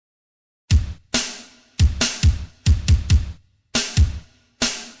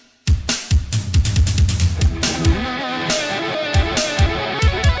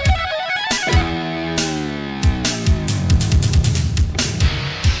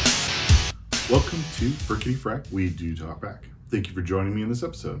Welcome to Frickety Frack, We Do Talk Back. Thank you for joining me in this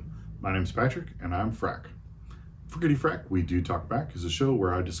episode. My name's Patrick, and I'm Frack. Frickety Frack, We Do Talk Back is a show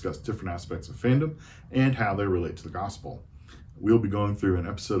where I discuss different aspects of fandom and how they relate to the gospel. We'll be going through an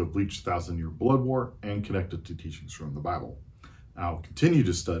episode of Bleach 1,000-Year Blood War and connect it to teachings from the Bible. I'll continue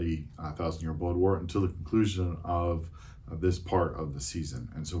to study 1,000-Year Blood War until the conclusion of this part of the season.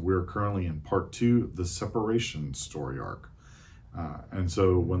 And so we're currently in part 2, the separation story arc. And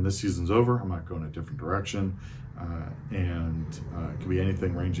so when this season's over, I might go in a different direction. It could be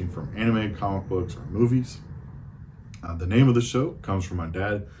anything ranging from anime, comic books, or movies. The name of the show comes from my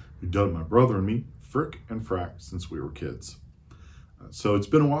dad, who dubbed my brother and me Frick and Frack since we were kids. So it's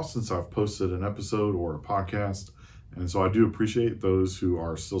been a while since I've posted an episode or a podcast. And so I do appreciate those who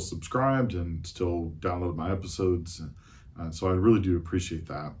are still subscribed and still download my episodes. So I really do appreciate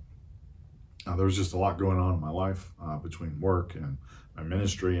that. There was just a lot going on in my life between work and my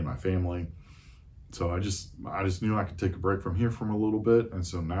ministry and my family. So I just knew I could take a break from here for a little bit. And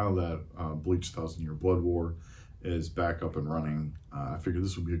so now that Bleach 1,000-Year Blood War is back up and running, I figured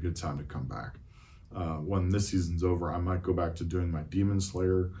this would be a good time to come back. When this season's over, I might go back to doing my Demon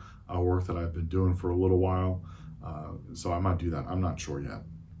Slayer work that I've been doing for a little while. So I might do that. I'm not sure yet.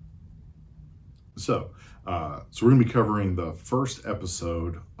 So we're going to be covering the first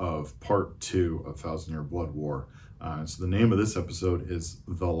episode of part 2 of 1,000-Year Blood War. So the name of this episode is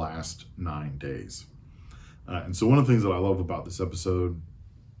The Last 9 Days. And so one of the things that I love about this episode,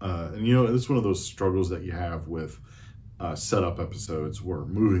 it's one of those struggles that you have with setup episodes, where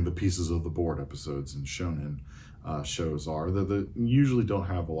moving the pieces of the board episodes in shonen shows are that they usually don't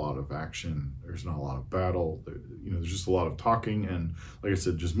have a lot of action. There's not a lot of battle. There's just a lot of talking and, like I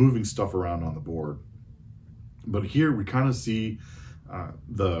said, just moving stuff around on the board. But here we kind of see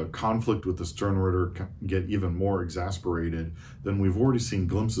the conflict with the Sternritter get even more exasperated than we've already seen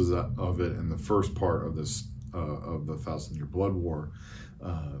glimpses of it in the first part of this of the 1,000-Year Blood War.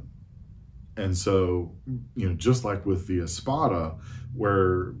 And so, just like with the Espada,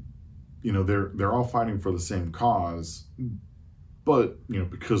 where they're all fighting for the same cause, but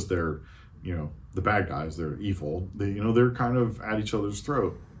because they're the bad guys, they're evil. They're kind of at each other's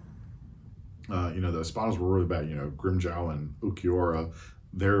throat. The Espadas were really bad. Grimmjow and Ukiura,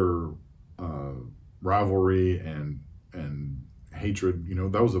 their rivalry and hatred.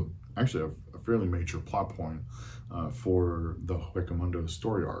 That was actually a fairly major plot point for the Huecamundo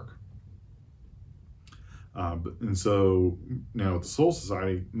story arc. And so now with the Soul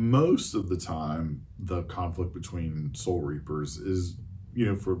Society, most of the time, the conflict between Soul Reapers is,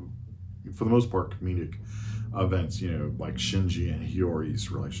 for the most part, comedic events, like Shinji and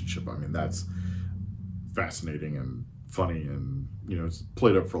Hiyori's relationship. I mean, that's fascinating and funny and, it's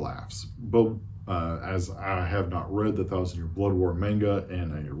played up for laughs. But as I have not read the 1,000-Year Blood War manga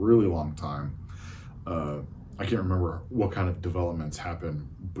in a really long time, I can't remember what kind of developments happen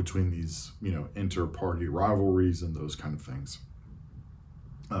between these, inter-party rivalries and those kind of things.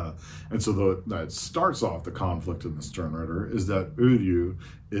 And so that starts off the conflict in the Sternritter is that Uryu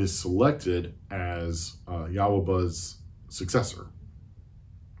is selected as Yawaba's successor.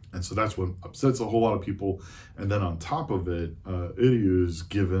 And so that's what upsets a whole lot of people. And then on top of it, Uryu is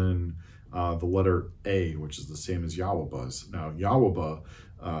given the letter A, which is the same as Yawaba's. Now, Yawaba,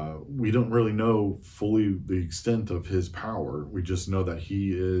 we don't really know fully the extent of his power. We just know that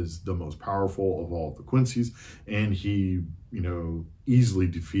he is the most powerful of all the Quincy's, and he, easily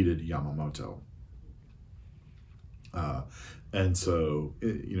defeated Yamamoto. And so,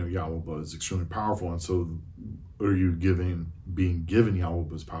 Yawaba is extremely powerful, and so Uryu being given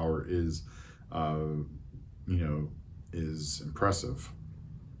Yawaba's power is impressive.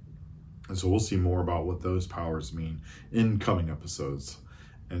 And so we'll see more about what those powers mean in coming episodes.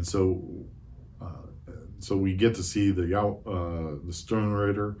 And so, we get to see the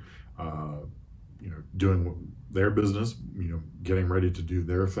Sternritter, doing their business, getting ready to do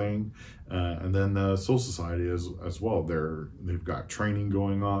their thing, and then the Soul Society as well. They've got training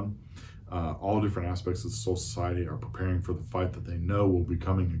going on. All different aspects of the Soul Society are preparing for the fight that they know will be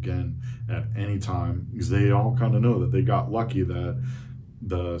coming again at any time, because they all kind of know that they got lucky that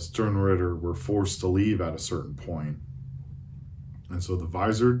the Sternritter were forced to leave at a certain point. And so the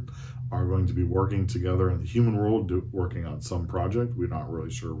Visored are going to be working together in the human world, working on some project. We're not really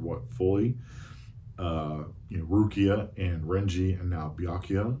sure what fully. Rukia and Renji and now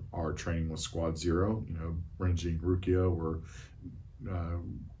Byakuya are training with Squad Zero. Renji and Rukia were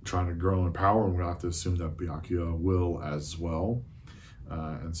trying to grow in power, and we'll have to assume that Byakuya will as well.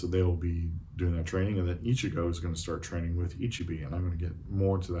 And so they will be doing that training, and then Ichigo is going to start training with Ichibi, and I'm going to get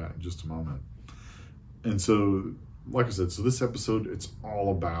more to that in just a moment. And so, like I said, so this episode, it's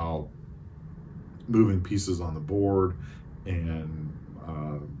all about moving pieces on the board and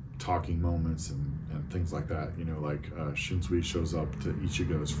talking moments and things like that. You know, like Shinsui shows up to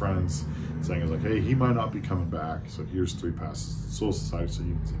Ichigo's friends saying, like, hey, he might not be coming back, so here's 3 passes to the Soul Society so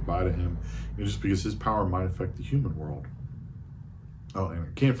you can say bye to him, you know, just because his power might affect the human world. Oh, and I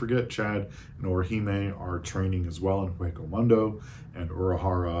can't forget Chad and Orihime are training as well in Hueco Mundo, and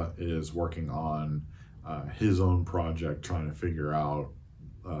Urahara is working on his own project, trying to figure out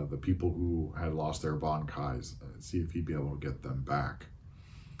the people who had lost their Bankais, see if he'd be able to get them back.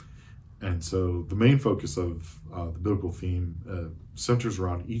 And so the main focus of the biblical theme centers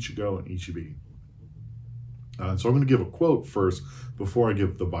around Ichigo and Ichibi. So I'm going to give a quote first before I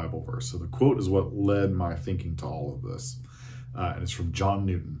give the Bible verse. So the quote is what led my thinking to all of this. And it's from John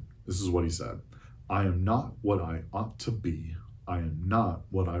Newton. This is what he said. I am not what I ought to be. I am not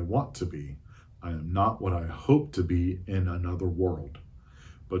what I want to be. I am not what I hope to be in another world.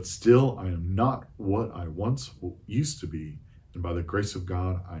 But still, I am not what I once used to be. And by the grace of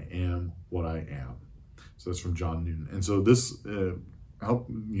God, I am what I am. So that's from John Newton. And so this helped,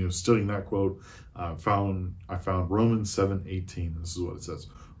 you know, studying that quote, I found Romans 7:18. This is what it says.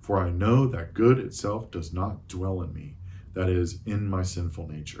 For I know that good itself does not dwell in me, that is, in my sinful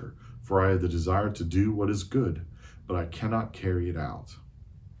nature. For I have the desire to do what is good, but I cannot carry it out.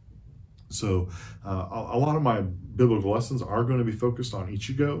 So a lot of my biblical lessons are going to be focused on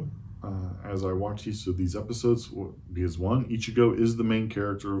Ichigo as I watch each of these episodes, because one, Ichigo is the main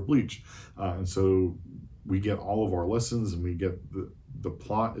character of Bleach. And so we get all of our lessons, and we get the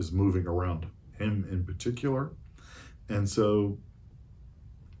plot is moving around him in particular. And so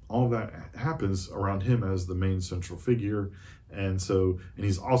all of that happens around him as the main central figure. And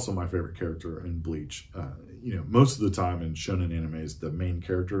he's also my favorite character in Bleach. You know, most of the time in shonen animes, the main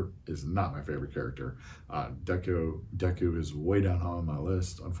character is not my favorite character. Deku is way down on my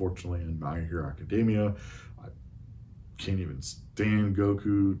list, unfortunately, in My Hero Academia. I can't even stand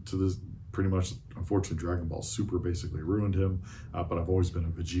Goku to this, pretty much. Unfortunately, Dragon Ball Super basically ruined him, but I've always been a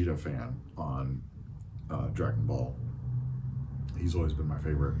Vegeta fan on Dragon Ball. He's always been my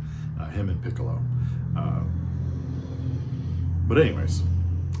favorite, him and Piccolo. But anyways,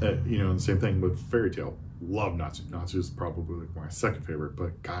 you know, the same thing with Fairy Tail. Love Natsu. Natsu is probably like my second favorite,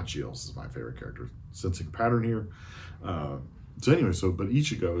 but God Shields is my favorite character. Sensing a pattern here. So anyway, but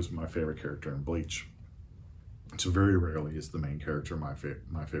Ichigo is my favorite character in Bleach. So very rarely is the main character my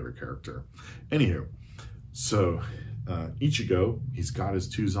favorite character. Anywho, so Ichigo, he's got his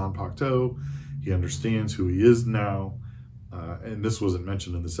 2 Zanpakuto. He understands who he is now. And this wasn't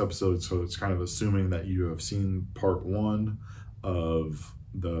mentioned in this episode, so it's kind of assuming that you have seen part 1 of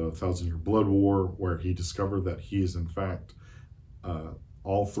the 1,000-Year Blood War, where he discovered that he is in fact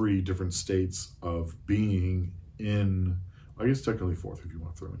all 3 different states of being in, I guess technically 4th if you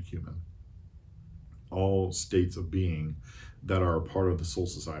want to throw in human, all states of being that are a part of the Soul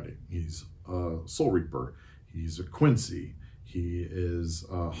Society. He's a Soul Reaper, he's a Quincy, he is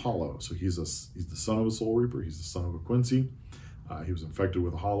Hollow, so he's the son of a Soul Reaper, he's the son of a Quincy. He was infected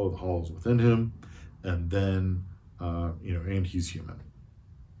with a Hollow, the Hollow's within him, and then you know, and he's human.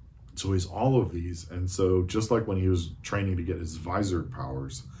 So he's all of these. And so just like when he was training to get his visor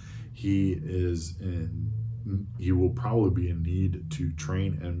powers, he will probably be in need to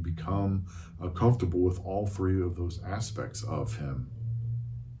train and become comfortable with all 3 of those aspects of him.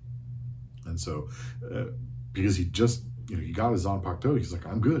 And so because he just, you know, he got his Zanpakuto, he's like,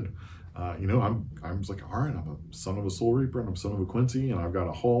 I'm good. You know, I'm like, all right, I'm a son of a Soul Reaper and I'm son of a Quincy and I've got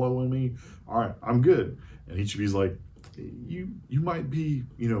a Hollow in me. All right, I'm good. And Ichibi's like, you might be,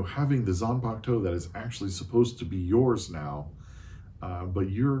 you know, having the Zanpakuto that is actually supposed to be yours now, but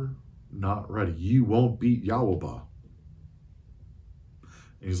you're not ready. You won't beat Yawaba.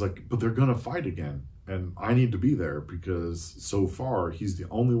 And he's like, but they're gonna fight again, and I need to be there because so far he's the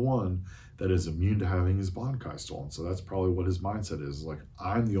only one that is immune to having his Bankai stolen. So that's probably what his mindset is. Like,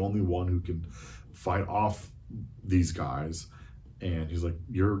 I'm the only one who can fight off these guys. And he's like,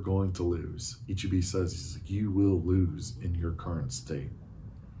 you're going to lose. Ichibi says, he's like, you will lose in your current state.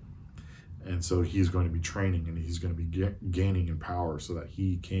 And so he's going to be training and he's going to be gaining in power so that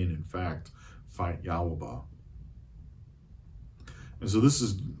he can, in fact, fight Yawaba. And so this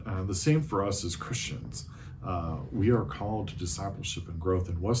is the same for us as Christians. We are called to discipleship and growth.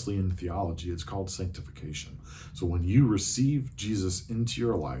 In Wesleyan theology, it's called sanctification. So when you receive Jesus into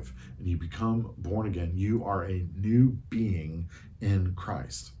your life and you become born again, you are a new being in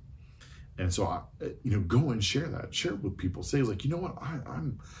Christ. And so, you know, go and share that. Share it with people. Say, like, you know what,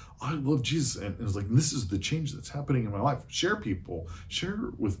 I love Jesus. And it's like, this is the change that's happening in my life. Share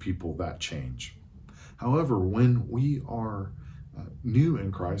with people that change. However, when we are new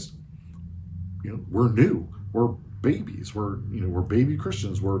in Christ, we're new. We're babies. We're baby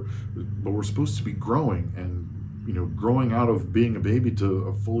Christians. But we're supposed to be growing and growing out of being a baby to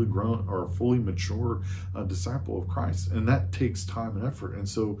a fully grown or a fully mature disciple of Christ. And that takes time and effort. And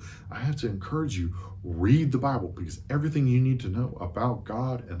so I have to encourage you, read the Bible, because everything you need to know about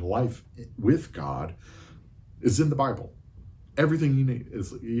God and life with God is in the Bible. Everything you need, it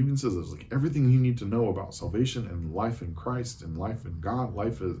even says this, like everything you need to know about salvation and life in Christ and life in God,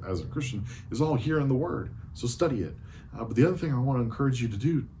 life as a Christian, is all here in the Word. So study it. But the other thing I want to encourage you to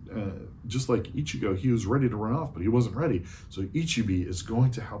do, just like Ichigo, he was ready to run off, but he wasn't ready. So Ichibi is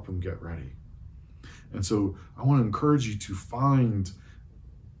going to help him get ready. And so I want to encourage you to find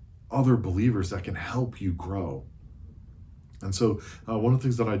other believers that can help you grow. And so one of the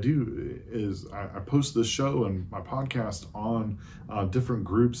things that I do is I post this show and my podcast on different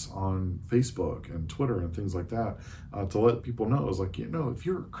groups on Facebook and Twitter and things like that to let people know. It's like, if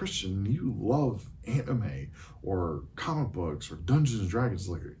you're a Christian, you love anime or comic books or Dungeons and Dragons,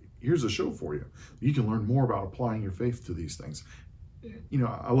 like, here's a show for you. You can learn more about applying your faith to these things.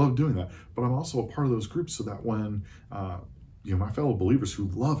 I love doing that, but I'm also a part of those groups so that when my fellow believers who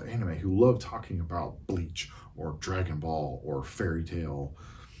love anime, who love talking about Bleach or Dragon Ball or Fairy Tail,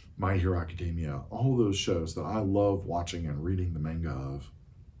 My Hero Academia, all those shows that I love watching and reading the manga of,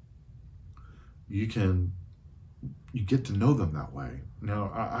 you get to know them that way.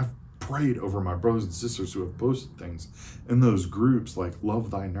 Now, I've prayed over my brothers and sisters who have posted things in those groups like Love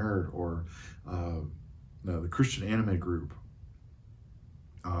Thy Nerd or the Christian Anime group,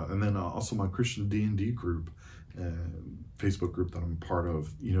 and then also my Christian D&D group, Facebook group that I'm a part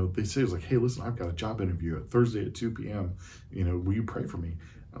of. They say, it's like, hey, listen, I've got a job interview at Thursday at 2 p.m. Will you pray for me?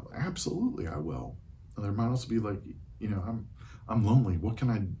 Absolutely, I will. And there might also be like, I'm lonely. What can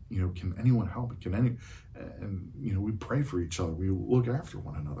I, can anyone help? And we pray for each other. We look after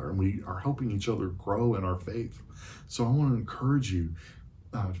one another, and we are helping each other grow in our faith. So I want to encourage you,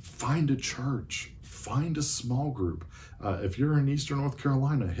 find a church, find a small group. If you're in Eastern North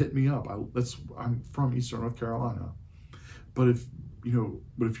Carolina, hit me up. I'm from Eastern North Carolina. But if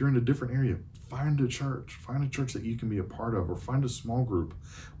you're in a different area, find a church that you can be a part of, or find a small group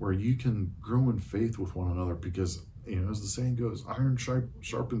where you can grow in faith with one another, because as the saying goes, iron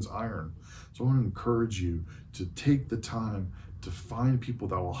sharpens iron. So I want to encourage you to take the time to find people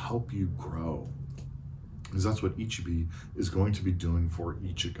that will help you grow, because that's what Ichibi is going to be doing for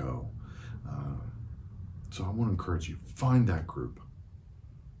Ichigo. So I want to encourage you, find that group.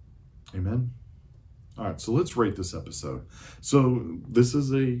 Amen. All right, so let's rate this episode. So this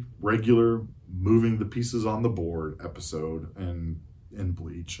is a regular moving the pieces on the board episode in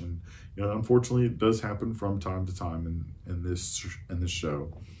Bleach, and unfortunately it does happen from time to time in this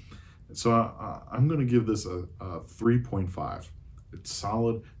show. So I'm going to give this a 3.5. It's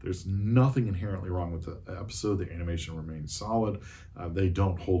solid. There's nothing inherently wrong with the episode. The animation remains solid. They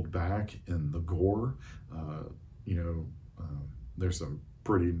don't hold back in the gore. There's some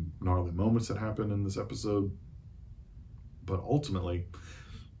pretty gnarly moments that happen in this episode. But ultimately,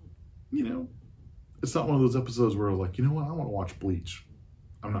 it's not one of those episodes where like, I want to watch Bleach.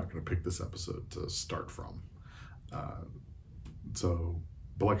 I'm not going to pick this episode to start from.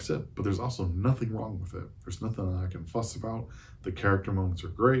 But like I said, there's also nothing wrong with it. There's nothing that I can fuss about. The character moments are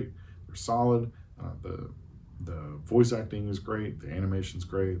great. They're solid. The voice acting is great. The animation's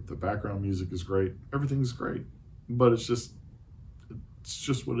great. The background music is great. Everything's great. But it's just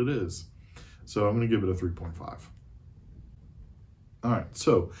what it is. So I'm going to give it a 3.5. All right.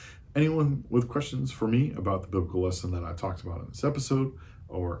 So anyone with questions for me about the biblical lesson that I talked about in this episode,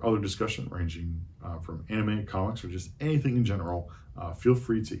 or other discussion ranging from anime, comics, or just anything in general, feel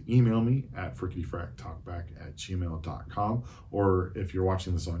free to email me at fricketyfracktalkback@gmail.com. Or if you're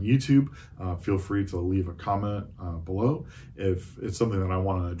watching this on YouTube, feel free to leave a comment below. If it's something that I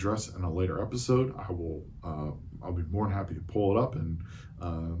want to address in a later episode, I'll be more than happy to pull it up and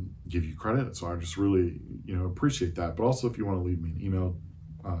give you credit. So I just really, appreciate that. But also, if you want to leave me an email,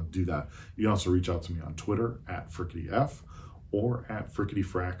 do that. You can also reach out to me on Twitter at fricketyf, or at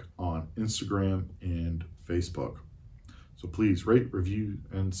fricketyfrack on Instagram and Facebook. So please rate, review,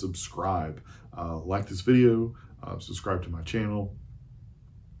 and subscribe. Like this video, subscribe to my channel,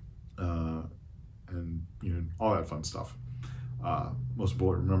 and all that fun stuff. Most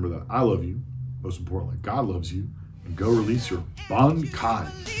importantly, remember that I love you. Most importantly, God loves you. And go release your Bankai.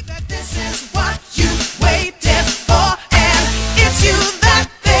 This is what you waited for, and it's you.